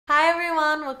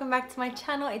welcome back to my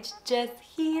channel. It's Jess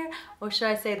here, or should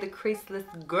I say the creaseless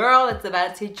girl. It's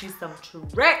about to teach you some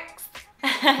tricks.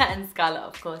 And Scarlett,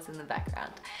 of course, in the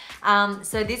background.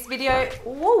 So this video,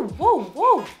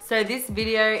 So this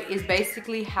video is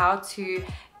basically how to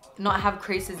not have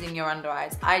creases in your under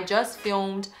eyes. I just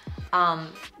filmed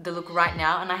the look right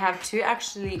now, and I have two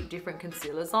actually different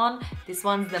concealers on. This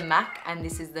one's the MAC and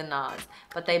this is the Nars,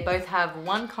 but they both have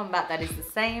one combat that is the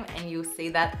same, and you'll see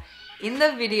that in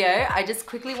the video. I just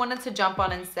quickly wanted to jump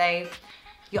on and say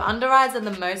your under eyes are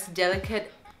the most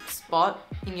delicate spot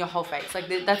in your whole face. Like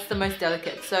that's the most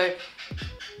delicate. So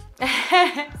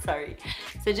sorry.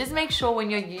 So just make sure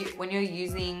when you're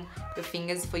using your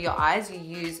fingers for your eyes, you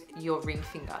use your ring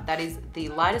finger. That is the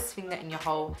lightest finger in your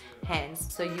whole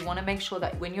hands. So you want to make sure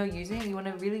that when you're using it, you want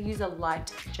to really use a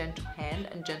light, gentle hand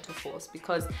and gentle force,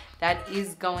 because that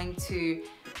is going to,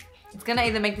 it's going to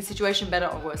either make the situation better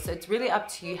or worse. So it's really up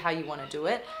to you how you want to do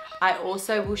it. I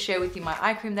also will share with you my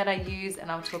eye cream that I use,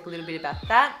 and I'll talk a little bit about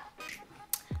that.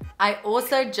 I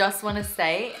also just want to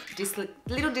say, this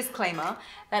little disclaimer,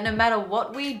 that no matter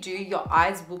what we do, your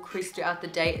eyes will crease throughout the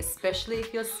day, especially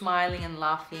if you're smiling and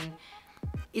laughing.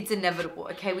 It's inevitable,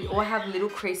 okay? We all have little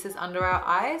creases under our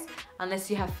eyes.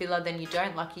 Unless you have filler, then you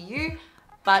don't, lucky you.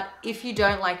 But if you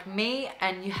don't, like me,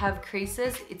 and you have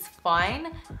creases, it's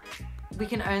fine. We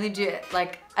can only do it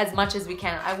like as much as we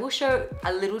can. I will show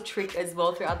a little trick as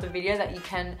well throughout the video that you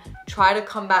can try to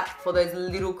combat for those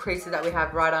little creases that we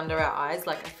have right under our eyes.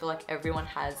 Like I feel like everyone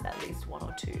has at least one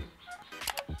or two.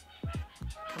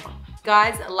 Come on.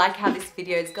 Guys, like how this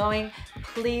video is going.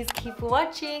 Please keep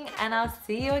watching, and I'll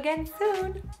see you again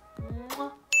soon.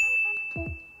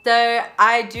 So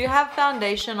I do have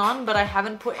foundation on, but I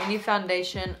haven't put any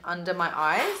foundation under my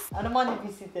eyes. I don't mind if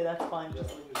you sit there, that's fine.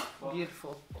 Just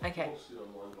beautiful. Okay.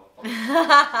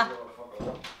 I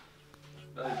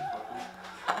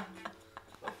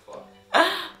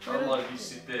don't mind if you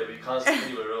sit there, but you can't sit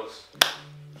anywhere else.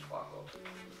 Fuck off.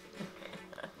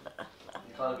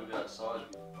 You can't do that side.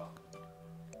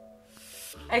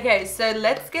 Okay, so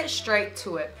let's get straight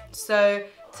to it. So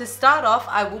to start off,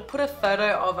 I will put a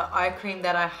photo of an eye cream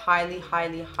that I highly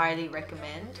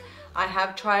recommend. I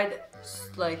have tried,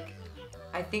 like,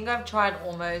 I think I've tried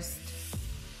almost,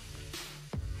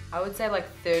 I would say like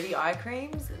 30 eye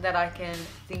creams that I can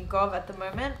think of at the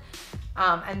moment.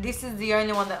 And this is the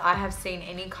only one that I have seen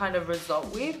any kind of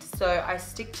result with. So I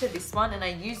stick to this one, and I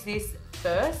use this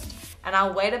first, and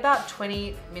I'll wait about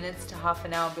 20 minutes to half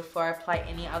an hour before I apply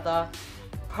any other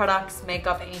products,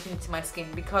 makeup, anything to my skin,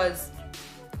 because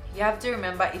you have to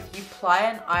remember, if you apply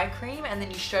an eye cream and then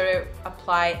you should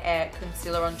apply a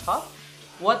concealer on top,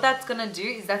 what that's gonna do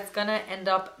is that's gonna end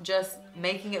up just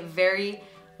making it very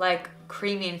like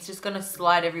creamy, and it's just gonna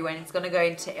slide everywhere, and it's gonna go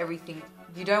into everything.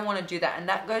 You don't wanna do that, and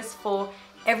that goes for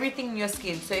everything in your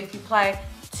skin. So if you apply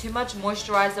too much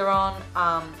moisturizer on,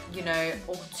 you know,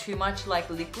 or too much like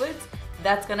liquids,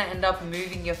 that's gonna end up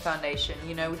moving your foundation.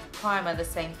 You know, with primer, the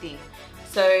same thing.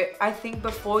 So I think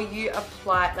before you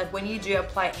apply, like when you do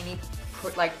apply any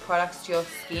like products to your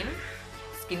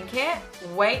skincare,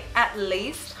 wait at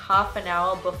least half an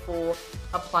hour before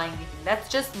applying anything. That's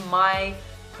just my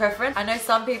preference. I know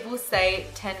some people say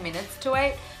 10 minutes to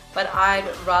wait, but I'd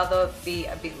rather be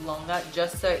a bit longer,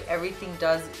 just so everything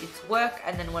does its work,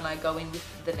 and then when I go in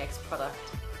with the next product,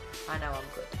 I know I'm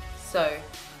good. So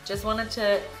just wanted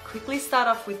to quickly start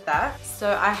off with that.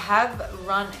 So I have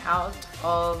run out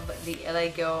of the LA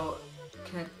Girl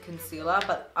concealer,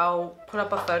 but I'll put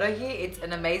up a photo here. It's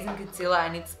an amazing concealer,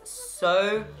 and it's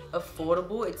so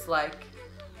affordable. It's like,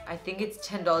 I think it's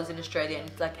 $10 in Australia, and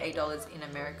it's like $8 in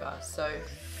America. So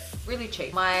really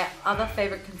cheap. My other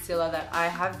favorite concealer that I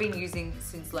have been using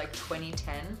since like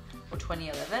 2010 or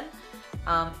 2011,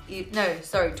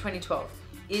 2012.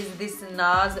 Is this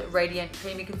Nars Radiant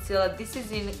Creamy Concealer. This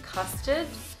is in Custard,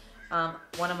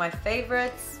 one of my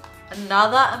favorites.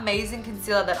 Another amazing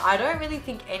concealer that I don't really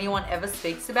think anyone ever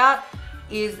speaks about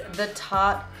is the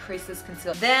Tarte Creaseless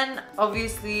Concealer. Then,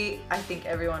 obviously, I think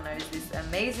everyone knows this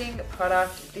amazing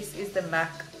product. This is the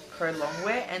MAC Pro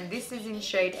Longwear, and this is in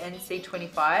shade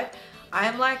NC25. I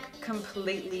am like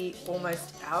completely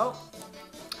almost out,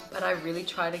 but I really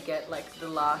try to get like the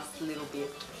last little bit.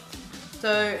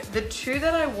 So the two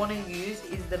that I want to use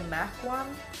is the MAC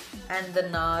one and the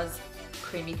Nars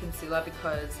Creamy Concealer,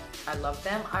 because I love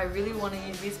them. I really want to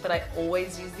use this, but I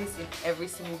always use this in every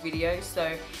single video. So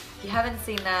if you haven't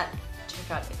seen that,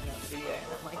 check out any other video.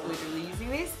 I'm like literally using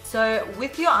this. So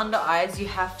with your under eyes, you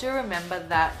have to remember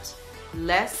that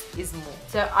less is more.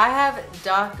 So I have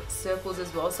dark circles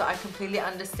as well, so I completely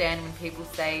understand when people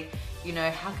say you know,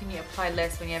 how can you apply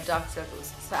less when you have dark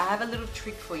circles? So I have a little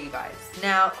trick for you guys.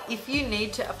 Now, if you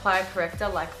need to apply a corrector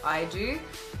like I do,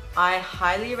 I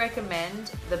highly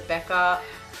recommend the Becca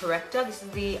Corrector. This is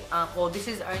the, well, this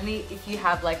is only if you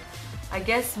have like, I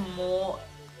guess more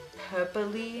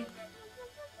purpley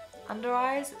under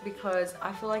eyes, because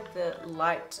I feel like the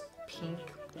light pink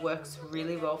works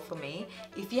really well for me.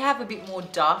 If you have a bit more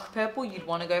dark purple, you'd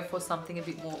want to go for something a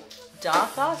bit more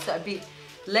darker, so a bit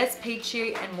less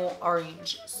peachy and more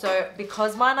orange. So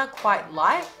because mine are quite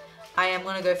light, I am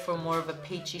going to go for more of a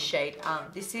peachy shade.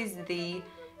 This is the,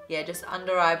 yeah, just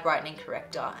under eye brightening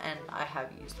corrector, and I have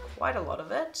used quite a lot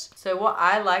of it. So what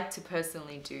I like to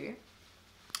personally do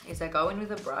is I go in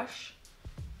with a brush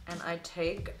and I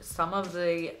take some of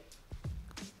the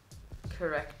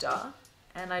corrector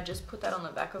and I just put that on the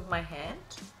back of my hand.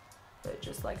 So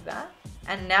just like that.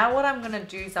 And now what I'm gonna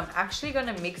do is I'm actually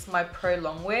gonna mix my Pro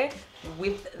Longwear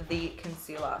with the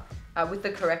concealer, with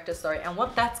the corrector, sorry. And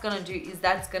what that's gonna do is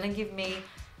that's gonna give me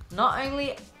not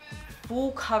only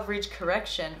full coverage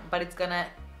correction, but it's gonna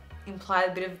imply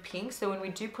a bit of pink. So when we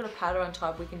do put a powder on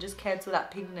top, we can just cancel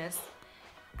that pinkness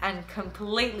and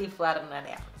completely flatten that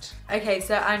out. Okay,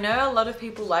 so I know a lot of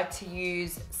people like to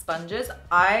use sponges.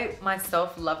 I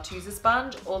myself love to use a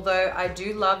sponge, although I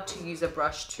do love to use a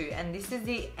brush too. And this is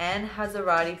the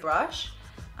Hassarti brush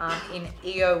in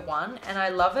EO1, and I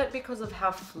love it because of how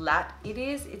flat it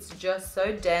is. It's just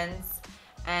so dense,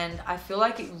 and I feel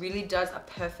like it really does a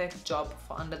perfect job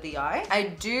for under the eye. I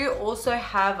do also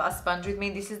have a sponge with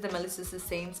me. This is the Melissa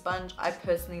Sassine sponge. I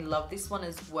personally love this one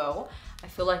as well. I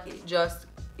feel like it just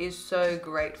is so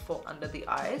great for under the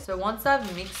eyes. So once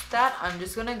I've mixed that, I'm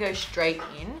just gonna go straight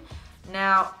in.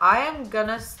 Now I am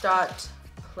gonna start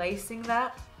placing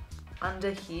that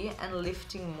under here and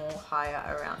lifting more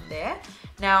higher around there.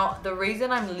 Now the reason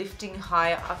I'm lifting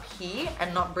higher up here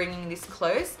and not bringing this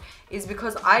close is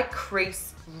because I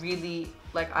crease really,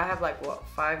 like I have like what,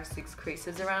 5-6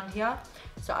 creases around here.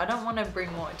 So I don't want to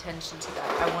bring more attention to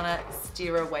that. I want to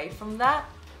steer away from that.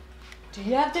 Do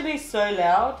you have to be so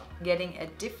loud? Getting a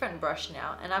different brush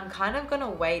now, and I'm kind of gonna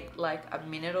wait like a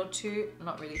minute or two,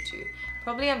 not really two,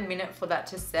 probably a minute for that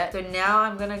to set. So now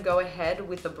I'm gonna go ahead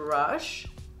with a brush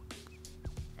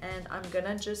and I'm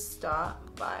gonna just start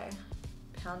by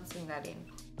pouncing that in.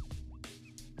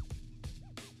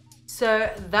 So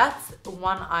that's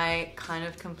one eye kind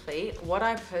of complete. What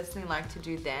I personally like to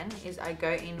do then is I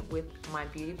go in with my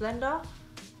beauty blender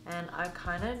and I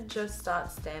kind of just start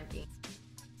stamping.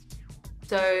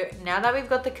 So now that we've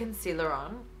got the concealer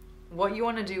on, what you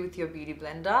want to do with your beauty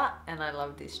blender, and I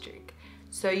love this trick.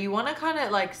 So you want to kind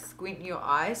of like squint your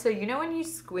eye. So you know when you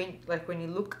squint, like when you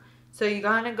look, so you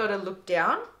kind of got to look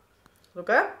down, look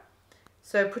up.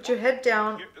 So put your head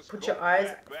down, put your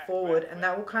eyes forward, and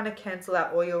that will kind of cancel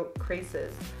out all your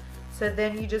creases. So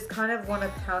then you just kind of want to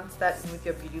pounce that in with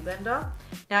your beauty blender.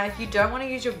 Now if you don't want to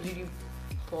use your beauty,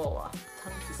 tongue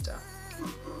twister.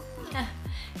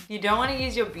 If you don't want to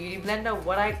use your beauty blender,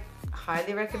 what I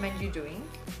highly recommend you doing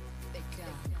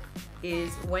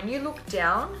is when you look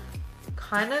down,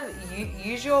 kind of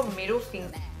use your middle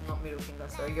finger, not middle finger,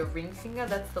 sorry, your ring finger.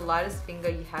 That's the lightest finger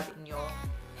you have in your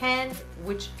hand,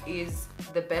 which is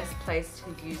the best place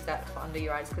to use that for under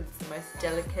your eyes because it's the most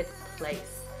delicate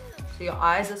place. So your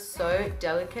eyes are so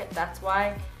delicate, that's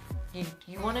why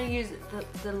you want to use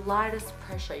the lightest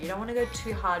pressure. You don't want to go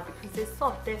too hard because they're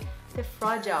soft, they're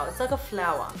fragile. It's like a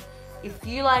flower. If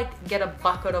you like get a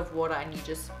bucket of water and you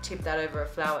just tip that over a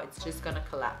flower, it's just gonna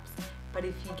collapse. But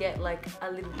if you get like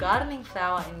a little gardening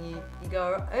flower and you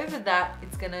go over that,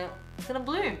 it's gonna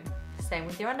bloom. Same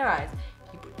with your under eyes.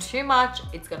 If you put too much,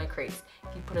 it's gonna crease.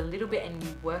 If you put a little bit and you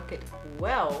work it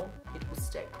well, it will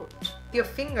stay put. Your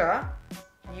finger,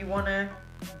 you wanna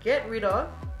get rid of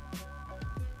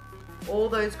all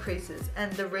those creases.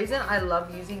 And the reason I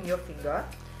love using your finger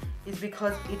is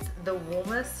because it's the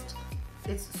warmest.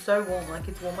 It's so warm, like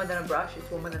it's warmer than a brush, it's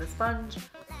warmer than a sponge,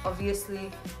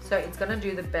 obviously. So it's gonna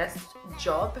do the best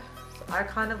job. So I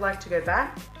kind of like to go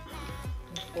back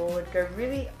and forward, go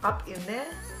really up in there.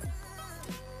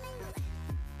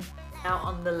 Now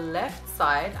on the left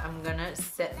side, I'm gonna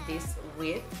set this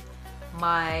with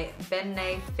my Ben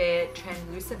Nye Fair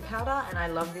translucent powder, and I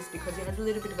love this because it has a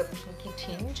little bit of a pinky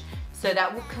tinge, so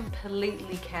that will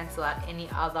completely cancel out any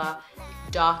other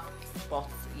dark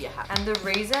spots you have. And the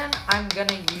reason I'm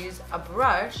gonna use a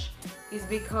brush is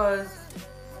because,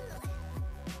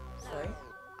 sorry,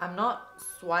 I'm not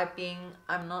swiping,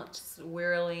 I'm not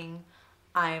swirling,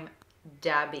 I'm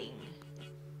dabbing.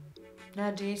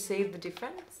 Now do you see the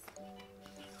difference?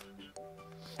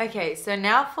 Okay, so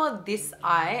now for this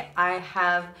eye, I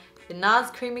have the Nars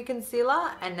Creamy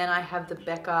Concealer, and then I have the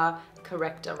Becca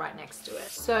corrector right next to it.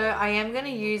 So I am going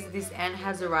to use this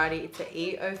Hassarti. It's an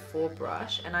E04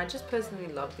 brush, and I just personally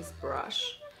love this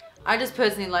brush. I just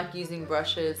personally like using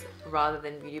brushes rather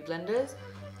than beauty blenders.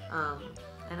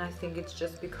 And I think it's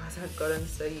just because I've gotten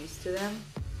so used to them.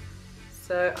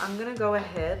 So I'm going to go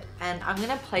ahead and I'm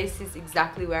going to place this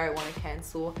exactly where I want to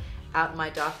cancel out my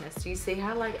darkness. Do you see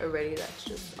how like already that's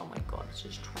just, oh my god, it's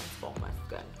just transformed my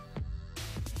skin.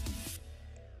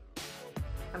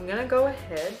 I'm going to go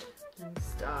ahead and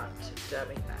start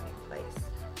dabbing that in place.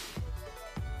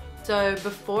 So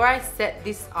before I set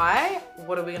this eye,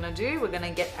 what are we going to do? We're going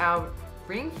to get our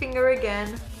ring finger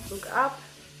again, look up,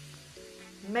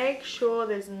 make sure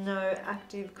there's no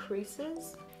active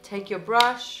creases. Take your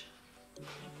brush.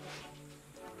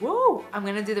 Whoa! I'm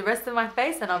going to do the rest of my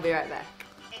face and I'll be right back.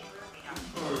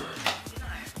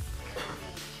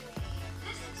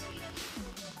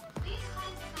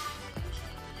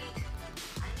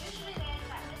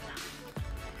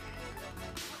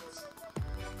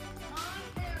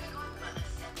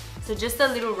 So just a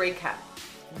little recap.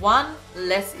 One,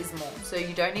 less is more. So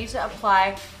you don't need to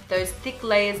apply those thick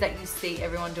layers that you see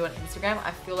everyone do on Instagram.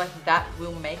 I feel like that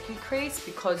will make you crease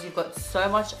because you've got so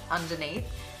much underneath.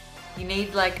 You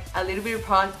need like a little bit of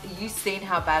product. You've seen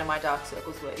how bad my dark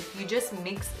circles were. If you just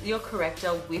mix your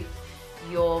corrector with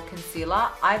your concealer,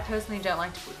 I personally don't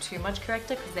like to put too much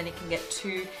corrector because then it can get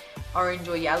too orange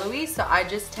or yellowy. So I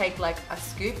just take like a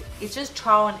scoop. It's just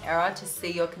trial and error to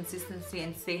see your consistency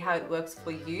and see how it works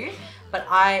for you. But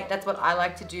that's what I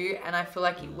like to do, and I feel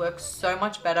like it works so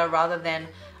much better rather than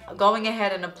going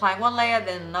ahead and applying one layer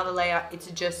then another layer. It's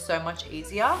just so much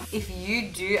easier. If you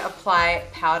do apply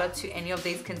powder to any of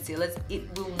these concealers,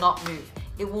 it will not move.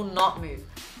 It will not move.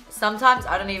 Sometimes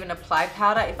I don't even apply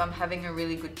powder. If I'm having a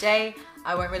really good day,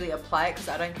 I won't really apply it because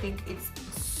I don't think it's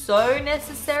so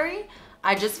necessary.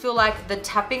 I just feel like the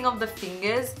tapping of the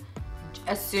fingers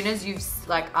as soon as you've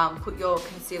like put your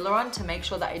concealer on to make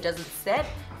sure that it doesn't set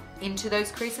into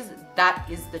those creases, that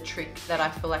is the trick that I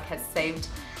feel like has saved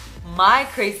my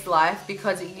crease life,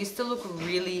 because it used to look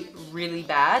really, really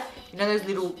bad. You know those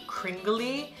little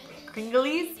kringlies?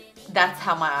 That's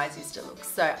how my eyes used to look,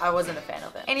 so I wasn't a fan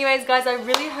of it. Anyways guys, I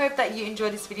really hope that you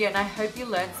enjoyed this video and I hope you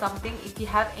learned something. If you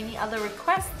have any other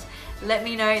requests, let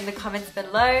me know in the comments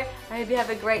below. I hope you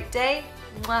have a great day.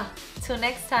 Mwah. Till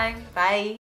next time, bye.